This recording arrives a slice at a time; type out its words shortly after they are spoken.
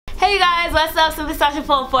Hey guys, what's up? Simply Sasha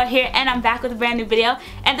 404 here, and I'm back with a brand new video.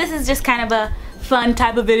 And this is just kind of a fun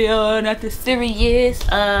type of video, nothing serious.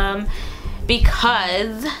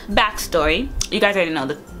 Because backstory, you guys already know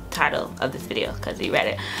the title of this video because you read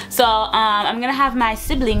it. So I'm gonna have my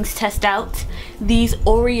siblings test out these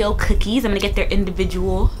Oreo cookies. I'm gonna get their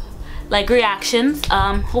individual reactions.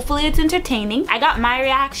 Hopefully it's entertaining. I got my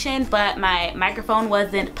reaction, but my microphone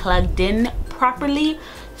wasn't plugged in properly,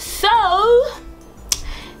 so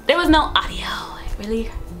there was no audio. It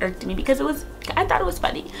really irked me because I thought it was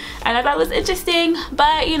funny and I thought it was interesting,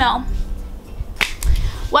 but you know,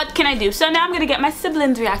 what can I do? So now I'm gonna get my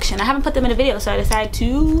siblings' reaction. I haven't put them in a video, so I decided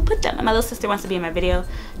to put them. My little sister wants to be in my video,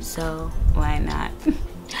 so why not?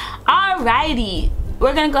 Alrighty,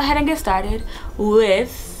 we're gonna go ahead and get started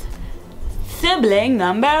with sibling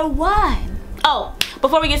number 1. Oh,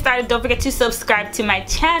 before we get started, don't forget to subscribe to my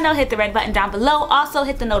channel. Hit the red button down below. Also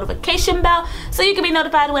hit the notification bell so you can be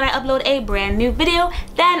notified when I upload a brand new video.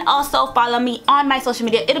 Then also follow me on my social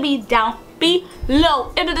media. It'll be down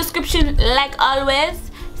below in the description like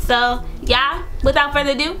always. So yeah, without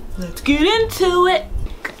further ado, let's get into it.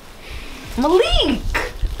 Malik,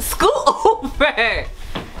 scoot over.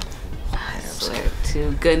 I swear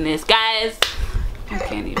to goodness, guys, I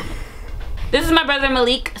can't even. This is my brother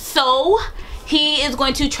Malik, so he is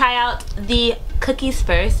going to try out the cookies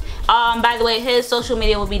first. By the way, his social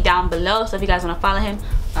media will be down below, so if you guys want to follow him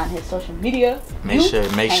on his social media, make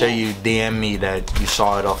sure you DM me that you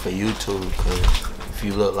saw it off of YouTube, because if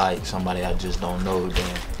you look like somebody I just don't know,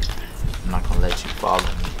 then I'm not gonna let you follow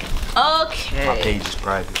me. Okay. My page is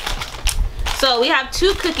private. So we have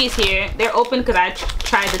 2 cookies here. They're open because I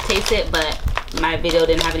tried to taste it, but my video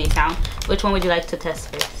didn't have any sound. Which one would you like to test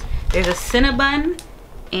first? There's a Cinnabon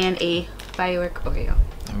and a firework Oreo.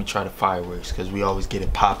 Let me try the fireworks because we always get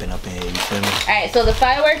it popping up in here, you feel me? Alright, so the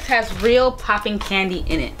fireworks has real popping candy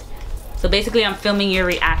in it. So basically I'm filming your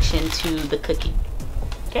reaction to the cookie.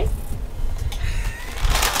 Okay?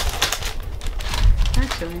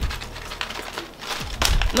 Actually.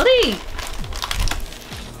 Malik!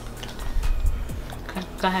 Okay,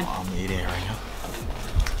 go ahead. Oh, I'm eating right now.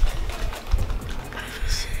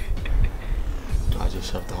 I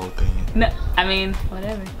just shoved the whole thing in. No, I mean,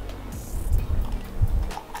 whatever.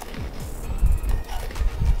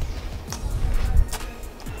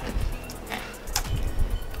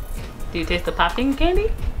 Do you taste the popping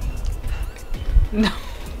candy? No.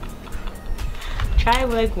 Try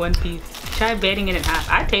like 1 piece. Try biting it in half.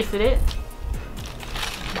 I tasted it.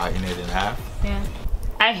 Biting it in half? Yeah.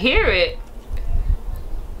 I hear it.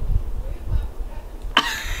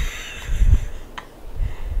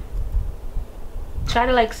 Try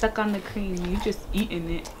to suck on the cream. You just eating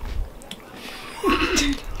it.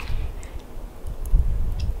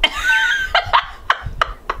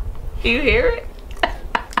 You hear it?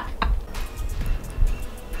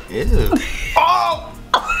 Ew. Oh!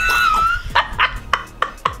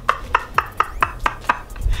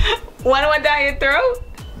 One went down your throat?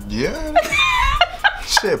 Yeah.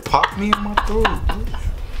 Shit popped me in my throat. I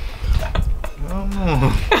don't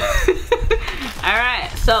know.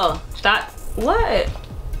 Alright, so start. What?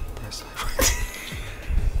 That's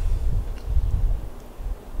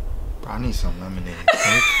Bro, I need some lemonade.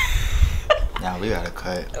 Now we gotta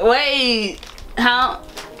cut. Wait. How?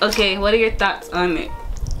 Okay, what are your thoughts on it?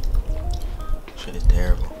 Shit is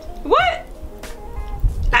terrible. What?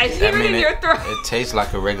 I hear it in your throat. It tastes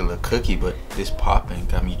like a regular cookie, but this popping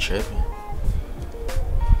got me tripping.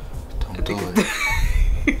 Don't do it.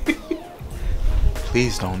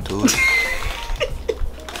 Please don't do it.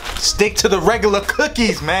 Stick to the regular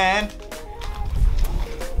cookies, man.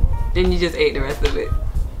 Then you just ate the rest of it.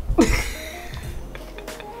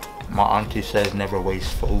 My auntie says never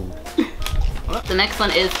waste food. The next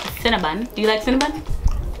one is Cinnabon. Do you like Cinnabon?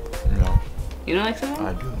 No. You don't like Cinnabon?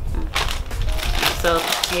 I do. Oh. So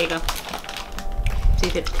here you go. See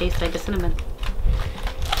if it tastes like a Cinnabon.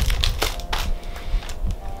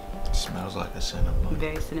 It smells like a cinnamon.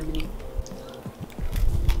 Very cinnamony.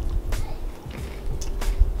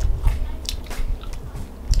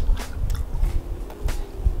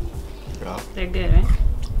 They're good, right?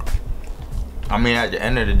 I mean, at the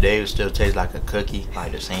end of the day, it still tastes like a cookie,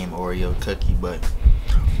 like the same Oreo cookie, but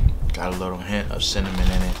got a little hint of cinnamon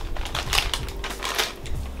in it.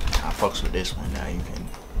 I fucks with this one. Now you can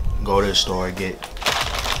go to the store and get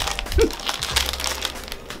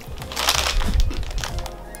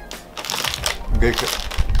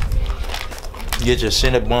your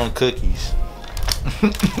Cinnabon cookies.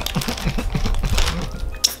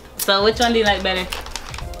 So which one do you like better?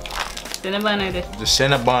 Cinnabon or this? The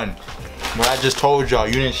Cinnabon. What I just told y'all,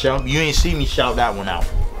 you didn't see me shout that one out.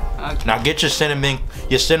 Okay. Now get your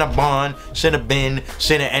your Cinnabon, Cinnabon,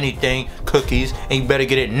 Cinna anything, cookies, and you better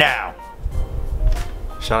get it now.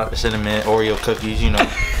 Shout out to Cinnamon Oreo cookies, you know.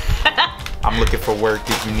 I'm looking for work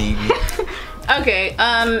if you need me. Okay,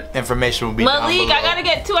 information will be down Malik, below. I gotta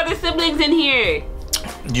get 2 other siblings in here.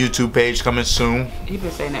 YouTube page coming soon. You've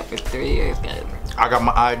been saying that for 3 years, guys. I got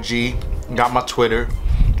my IG, got my Twitter.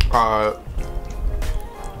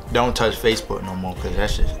 Don't touch Facebook no more because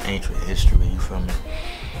that's just ancient history, you feel me?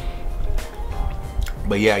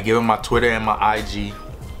 But yeah, give him my Twitter and my IG.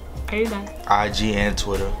 Are you done? IG and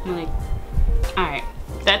Twitter. Malik. Alright,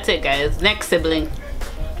 that's it, guys. Next sibling.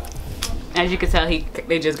 As you can tell,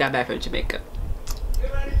 they just got back from Jamaica.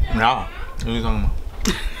 Nah, what are you talking about?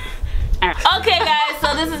 Okay, guys,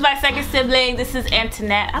 so this is my second sibling. This is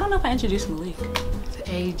Antoinette. I don't know if I introduced Malik.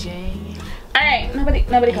 AJ. Alright,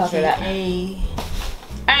 nobody calls her that.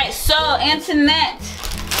 Alright, so Antoinette,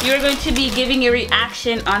 you're going to be giving your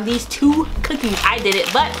reaction on these 2 cookies. I did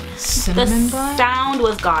it, but Cinnamon the bun? sound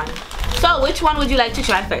was gone. So which one would you like to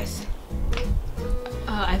try first?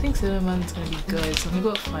 I think cinnamon's gonna be good, so I'm gonna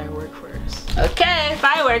go with firework first. Okay,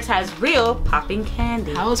 Fireworks has real popping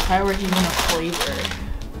candy. How is firework even a flavor?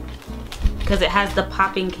 Because it has the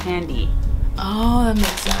popping candy. Oh, that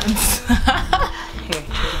makes sense. Here.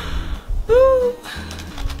 Ooh.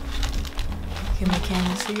 Can the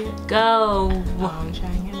camera see it? Go. Oh, I'm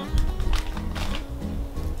trying it.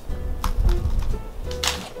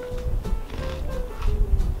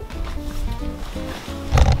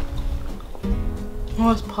 Oh,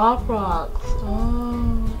 it's Pop Rocks.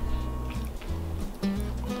 Oh.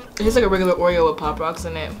 It tastes like a regular Oreo with Pop Rocks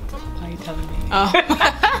in it. Why are you telling me? Oh.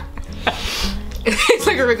 It tastes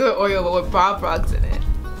like a regular Oreo but with Pop Rocks in it.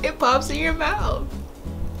 It pops in your mouth.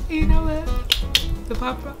 You know that? The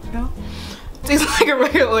Pop Rock? No? It tastes like a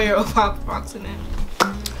regular Oreo with Pop Rocks in it.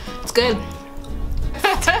 It's good.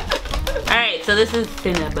 Alright, so this is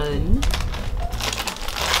Cinnabon.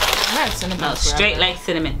 I had cinnamon. No, straight like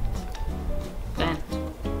cinnamon. Go ahead.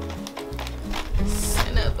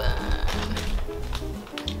 Cinnabon.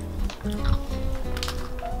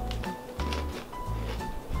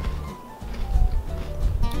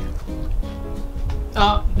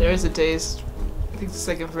 Oh, there's a taste. I think it's a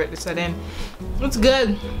second for it to set in. It's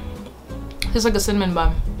good. It's like a cinnamon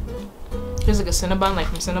bun. It's like a Cinnabon, like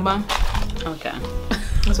from Cinnabon. Okay.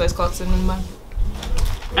 That's why it's called cinnamon bun.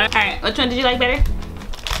 Alright, which one did you like better?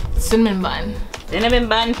 Cinnamon bun. Cinnamon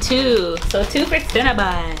bun 2. So 2 for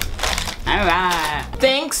Cinnabon. Alright.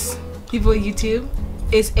 Thanks, people of YouTube.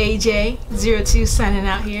 It's AJ02 signing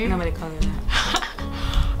out here. Nobody calls it that.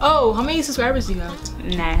 Oh, how many subscribers do you have?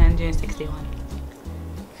 961.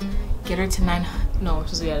 Get her to 900. No, we're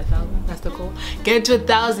supposed to be at 1,000. That's the goal. Get her to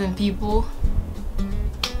 1,000, people.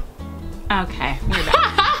 Okay, we're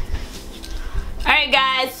back. Alright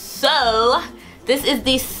guys, so this is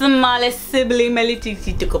the smallest sibling, my little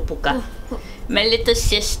Titukapuka. My little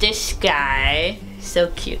sister Sky. So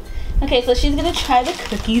cute. Okay, so she's gonna try the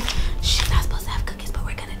cookies. She's not supposed to have cookies, but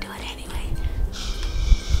we're gonna do it anyway.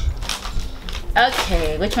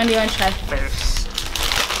 Okay, which one do you want to try first?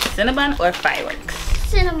 Cinnabon or Fireworks?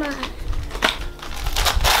 Cinnamon.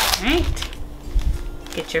 Alright.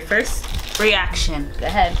 Get your first reaction. Go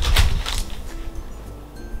ahead.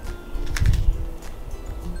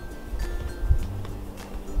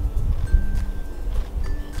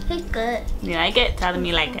 It's good. You like it? Tell them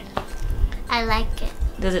you like it. I like it.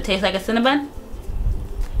 Does it taste like a Cinnabon?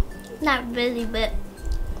 Not really, but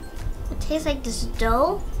it tastes like this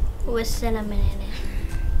dough with cinnamon in it.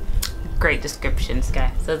 Great description,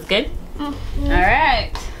 Sky. So it's good? Mm-hmm.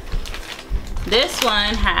 Alright. This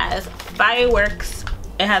one has Fireworks.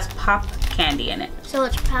 It has pop candy in it. So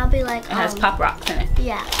it's probably like It has Pop Rocks in it.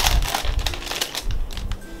 Yeah.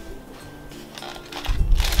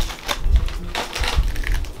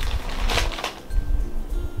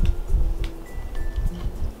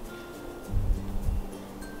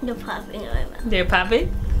 They're popping in my mouth. They're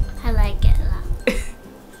popping? I like it a lot.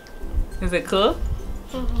 Is it cool?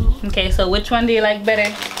 Mm-hmm. Okay, so which one do you like better?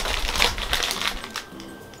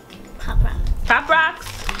 Pop Rock. Pop Rocks?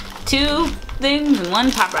 2 things and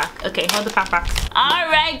 1 Pop Rock. Okay, hold the Pop Rocks.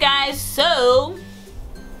 Alright guys, so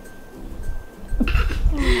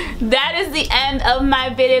that is the end of my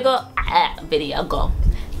video. That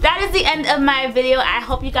is the end of my video. I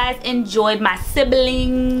hope you guys enjoyed my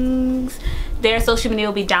siblings. Their social media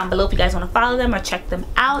will be down below if you guys want to follow them or check them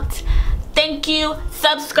out. Thank you.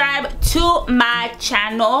 Subscribe to my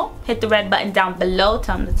channel. Hit the red button down below.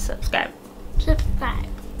 Tell them to subscribe. Subscribe.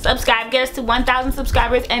 subscribe, get us to 1,000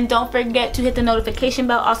 subscribers, and don't forget to hit the notification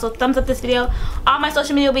bell. Also thumbs up this video. All my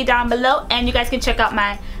social media will be down below, and you guys can check out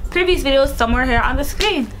my previous videos somewhere here on the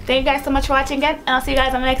screen. Thank you guys so much for watching again, and I'll see you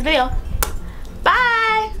guys on the next video.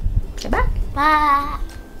 Bye. Say bye. Bye.